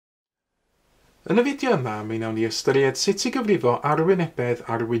Yn y fideo yma, mi wnawn ni ystyried sut i gyfrifo Arwynebedd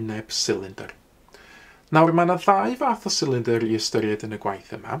Arwyneb Silindr. Nawr, mae yna ddau fath o silindr i ystyried yn y gwaith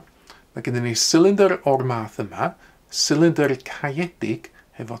yma. Mae gennym ni silindr o'r math yma, silindr caeedig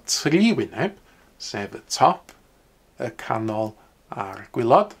efo 3 wyneb, sef y top, y canol a'r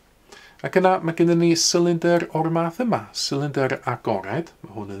gwylod. Ac yna mae gennym ni silindr o'r math yma, silindr agored,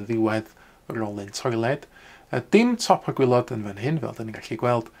 mae hwn yn ddiwedd rolyn toiled. Dim top a gwylod yn fan hyn, fel da ni'n gallu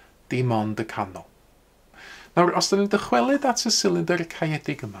gweld, dim ond y canol. Nawr, os da ni'n dychwelyd at y silindr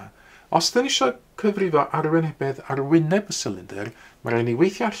caeedig yma, os da ni eisiau cyfrifo arwynebedd arwyneb y silindr, mae rhaid ni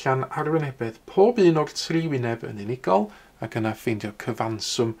weithio allan arwynebedd pob un o'r 3 wyneb yn unigol ac yna ffeindio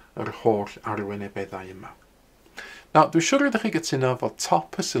cyfanswm yr holl arwynebeddau yma. Nawr, dwi'n siŵr ydych chi gytuno fod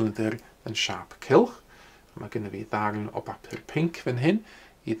top y silindr yn siap cylch. Mae gennym fi ddarn o bapur pinc fan hyn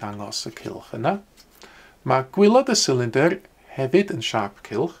i ddangos y cylch yna. Mae gwylod y silindr hefyd yn siap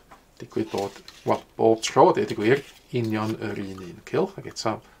cylch. Digwydd bod, wel, bob tro deud y gwir, union yr un cylch, ac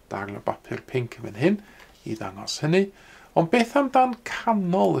eto darn o bapur pinc fan hyn i ddangos hynny. Ond beth amdan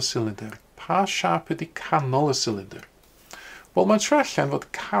canol y silindr? Pa siap ydy canol y silindr? Wel, mae'n troi allan fod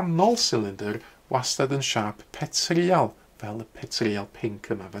canol silindr wastad yn siap petrial, fel y petrial pinc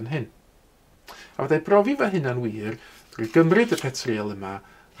yma fan hyn. A fyddai brofi fy hynna'n wir drwy gymryd y petrial yma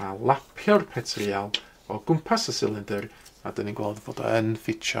a lapio'r petrial o gwmpas y silindr, a dyn ni'n gweld fod o'n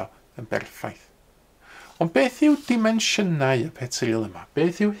ffitio yn berffaith. Ond beth yw dimensiynau y petrial yma?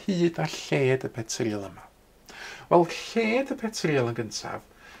 Beth yw hyd a lled y petrial yma? Wel, lled y petrial yn gyntaf,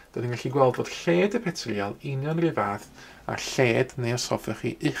 dyn ni'n gallu gweld fod lled y petrial union rhyw fath a lled, neu os hoffech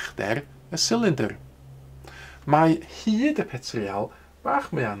chi, uchder y silindr. Mae hyd y petrial bach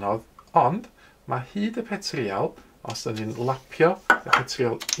mwy anodd, ond mae hyd y petrial, os dyn ni'n lapio y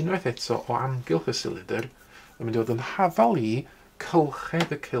petrial unwaith eto o amgylch y silindr, yn mynd i fod yn hafal i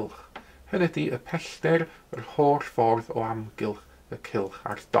cylched y cylch. Hyn ydy y pellter yr holl ffordd o amgylch y cylch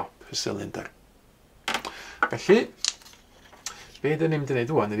ar dop y silindr. Felly, be dyn ni'n mynd i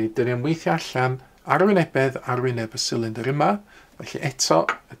wneud rwan ydy dyn ni'n weithio allan arwynebedd arwyneb y silindr yma. Felly eto,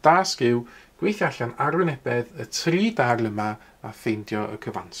 y dasg yw gweithio allan arwynebedd y 3 darn yma a ffeindio y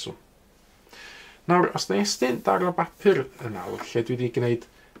cyfanswm. Nawr, os na estyn darn o bapur yna, lle dwi wedi gwneud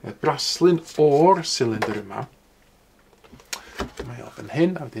braslun o'r silindr yma, mae o fan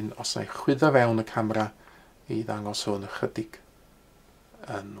hyn, a wedyn os na i chwyddo fewn y camera i ddangos hwn ychydig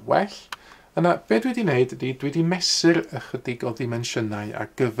yn well. Yna, be dwi wedi gwneud ydy, dwi wedi mesur ychydig o dimensiynau ar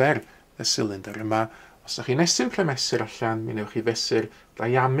gyfer y silindr yma. Os ydych chi'n estyn ple mesur allan, mi newch chi fesur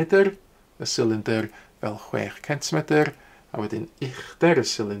diameter y silindr fel 6 cm, a wedyn uchder y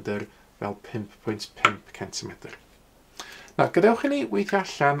silindr fel 5.5 cm. Na, gadewch i ni weithio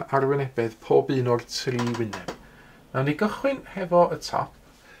allan arwynebedd pob un o'r 3 wyneb. Nawr ni gychwyn hefo y top.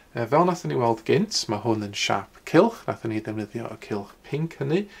 Fel nathon ni weld gynt, mae hwn yn siap cylch. Nathon ni ddefnyddio y cylch pinc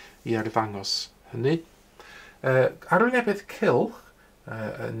hynny i arddangos hynny. Arwynebedd cylch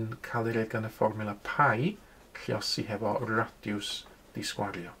yn cael ei roed gan y fformula pi, lluosi hefo radiws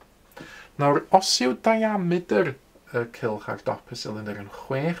disgwario. Nawr, os yw diameter y cylch ar dop y silindr yn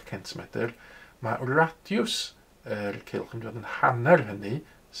 6 cm, mae radiws yr cylch yn dod yn hanner hynny,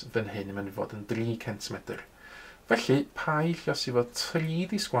 fan hyn yn mynd i fod yn 3 cm. Felly, pi lluosi fo 3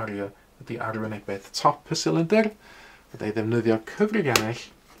 disgwario ydy arwynebedd top y silindr. Byddai ddefnyddio cyfrifiannell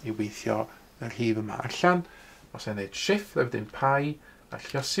i weithio y rhif yma allan. Os e'n neud shift a wedyn pi a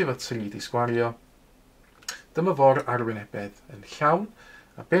lluosi fo 3 disgwario, dyma fo'r arwynebedd yn llawn.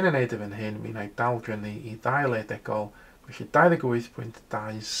 A be'n yn neud fan hyn, mi wna i dalgrynu i 2 ledegol, felly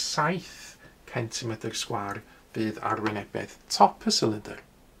 28.27 cm sgwar bydd arwynebedd top y silindr.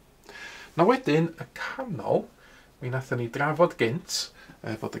 Na wedyn, y canol, mi nathon ni drafod gynt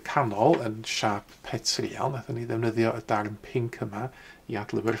fod y canol yn siap petrial. Nathon ni ddefnyddio y darn pinc yma i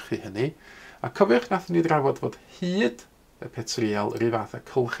adlewyrchu hynny. A cofiwch nathon ni drafod fod hyd y petrial rhyw fath ag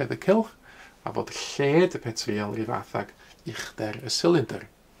cylched y cylch, a fod lled y petrial rhyw fath ag uchder y silindr.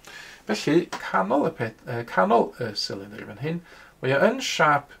 Felly, canol y silindr fan hyn, mae o yn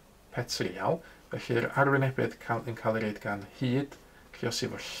siap petrial, felly'r arwynebedd yn cael ei roed gan hyd, lluosi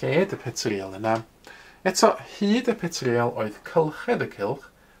fo lled y petrial yna. Eto, hyd y petrial oedd cylched y cylch,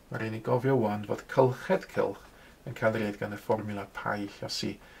 mae rhaid ni gofio wan fod cylched cylch yn cael ei roed gan y fformula pi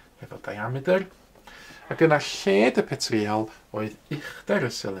lluosi efo diameter. Ac yna lled y petrial oedd uchder y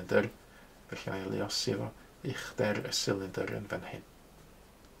silindr, felly na i lluosi efo uchder y silindr yn fan hyn.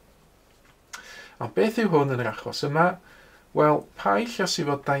 Ond beth yw hwn yn yr achos yma? Wel, pi lluosi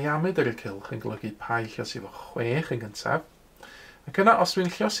fo diameter y cylch yn golygu pi lluosi fo 6 yn gyntaf. Ac yna, os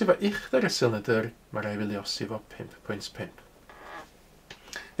dwi'n lluosi fo uchder y silindr, mae rai fi lluosi fo 5.5.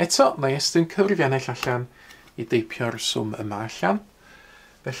 Eto, na i estyn cyfrifiannau allan i deipio'r swm yma allan.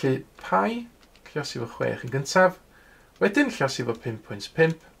 Felly, pi lluosif o 6 yn gyntaf, wedyn lluosif o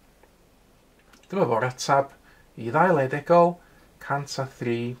 5.5. Dyma fo'r atab i ddailedegol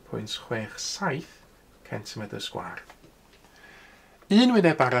 103.67 cm². Un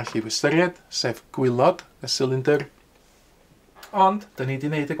wyneb arall i'w ystyried, sef gwylod y silindr. Ond, dyn ni wedi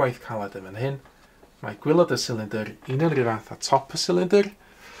gwneud y gwaith caled yn fan hyn. Mae gwylod y silindr un yn rhyw fath a top y silindr.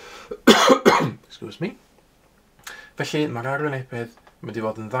 Excuse me. Felly, mae'r arwynebedd yn mynd i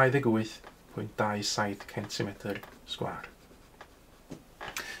fod yn 28.27 cm².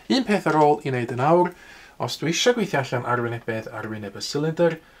 Un peth ar ôl i wneud yn awr, os dwi eisiau gweithio allan arwynebedd arwyneb y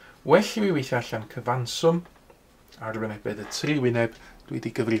silindr, well i fi weithio allan cyfanswm arwynebedd y tri wyneb dwi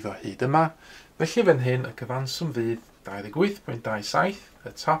wedi gyfrifo hyd yma. Felly fan hyn y cyfanswm fydd 28.27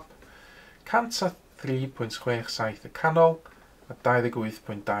 y top, 103.67 y canol, a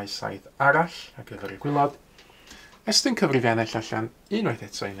 28.27 arall ar gyfer y gwylod. Estyn cyfrifiannau allan unwaith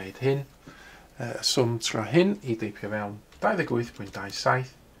eto i wneud hyn. Swm tro hyn i deipio fewn 28.27,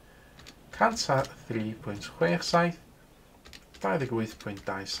 103.67,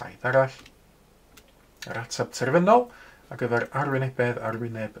 28.27 arall. Yr ateb terfynol ar gyfer arwynebedd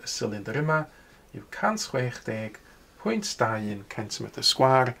arwyneb y silindr yma yw 160.21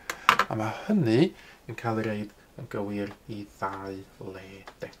 cm², a mae hynny yn cael ei reid yn gywir i 2 le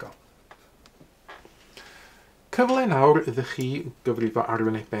degol. Cyfle nawr ydych chi gyfrifo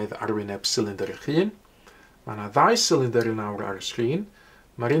arwynebedd arwyneb silindr eich hun. Mae yna 2 silindr yn awr ar y sgrin.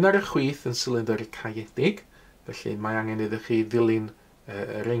 Mae'r un ar y chwith yn silindr caeedig, felly mae angen idych chi ddilyn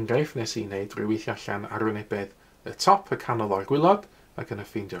yr enghraifft nes i wneud drwy weithio allan arwynebedd y top, y canol o'r gwylod, ac yna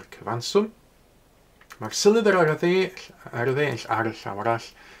ffeindio'r cyfanswm. Mae'r silindr ar y ddeill ar y llaw arall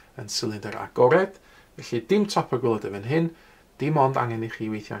yn silindr agored, felly dim top y gwylod y fan hyn, dim ond angen i chi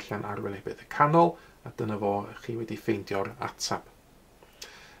weithio allan arwynebedd y canol, a dyna fo chi wedi ffeindio'r atab.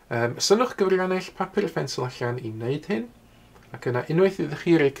 Synwch gyfrifiannell papur y ffensil allan i wneud hyn, ac yna unwaith ydych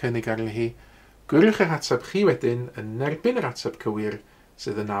chi rhoi cynnig arni hi, gwiriwch eich ateb chi wedyn yn erbyn yr ateb cywir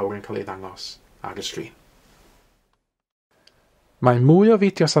sydd yn nawr yn cael ei ddangos ar y sgrin. Mae mwy o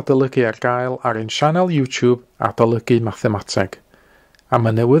fideos adolygu ar gael ar ein sianel YouTube Adolygu Mathemateg. Am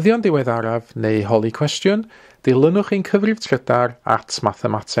y newyddion diweddaraf neu holi cwestiwn, dilynwch ein cyfrif trydar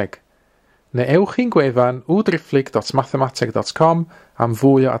 @mathemateg. Neu ewch i'n gwefan www.mathemateg.com am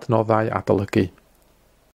fwy o adnoddau adolygu.